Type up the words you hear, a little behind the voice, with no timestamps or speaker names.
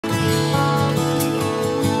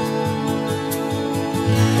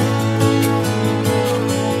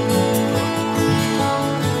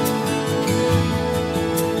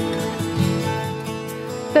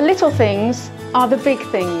little things are the big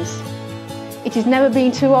things. It is never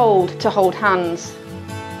being too old to hold hands.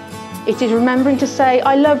 It is remembering to say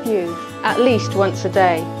I love you at least once a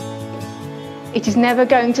day. It is never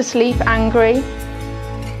going to sleep angry.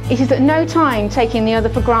 It is at no time taking the other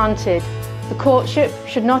for granted. The courtship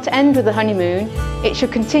should not end with the honeymoon, it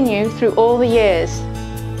should continue through all the years.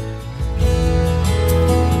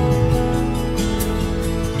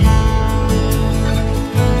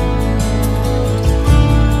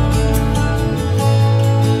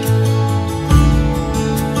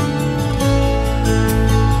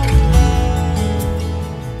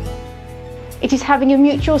 It is having a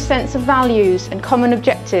mutual sense of values and common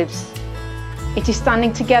objectives. It is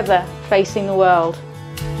standing together, facing the world.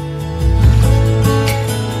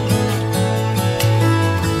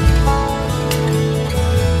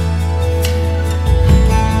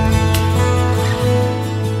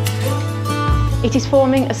 It is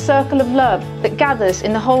forming a circle of love that gathers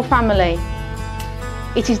in the whole family.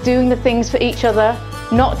 It is doing the things for each other,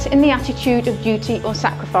 not in the attitude of duty or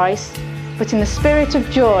sacrifice, but in the spirit of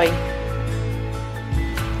joy.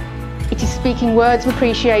 It is speaking words of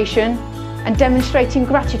appreciation and demonstrating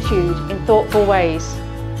gratitude in thoughtful ways.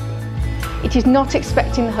 It is not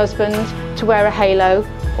expecting the husband to wear a halo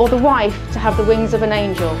or the wife to have the wings of an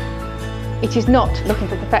angel. It is not looking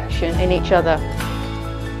for perfection in each other.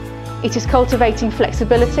 It is cultivating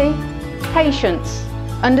flexibility, patience,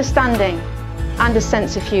 understanding, and a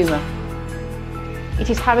sense of humour. It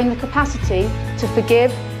is having the capacity to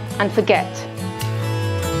forgive and forget.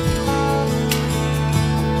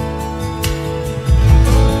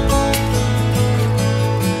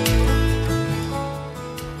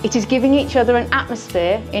 It is giving each other an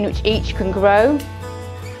atmosphere in which each can grow.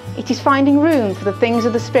 It is finding room for the things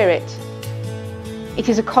of the spirit. It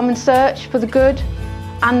is a common search for the good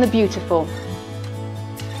and the beautiful.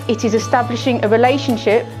 It is establishing a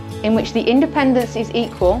relationship in which the independence is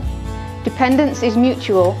equal, dependence is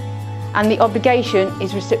mutual, and the obligation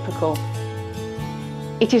is reciprocal.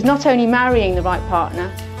 It is not only marrying the right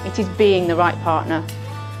partner, it is being the right partner.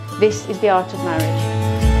 This is the art of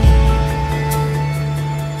marriage.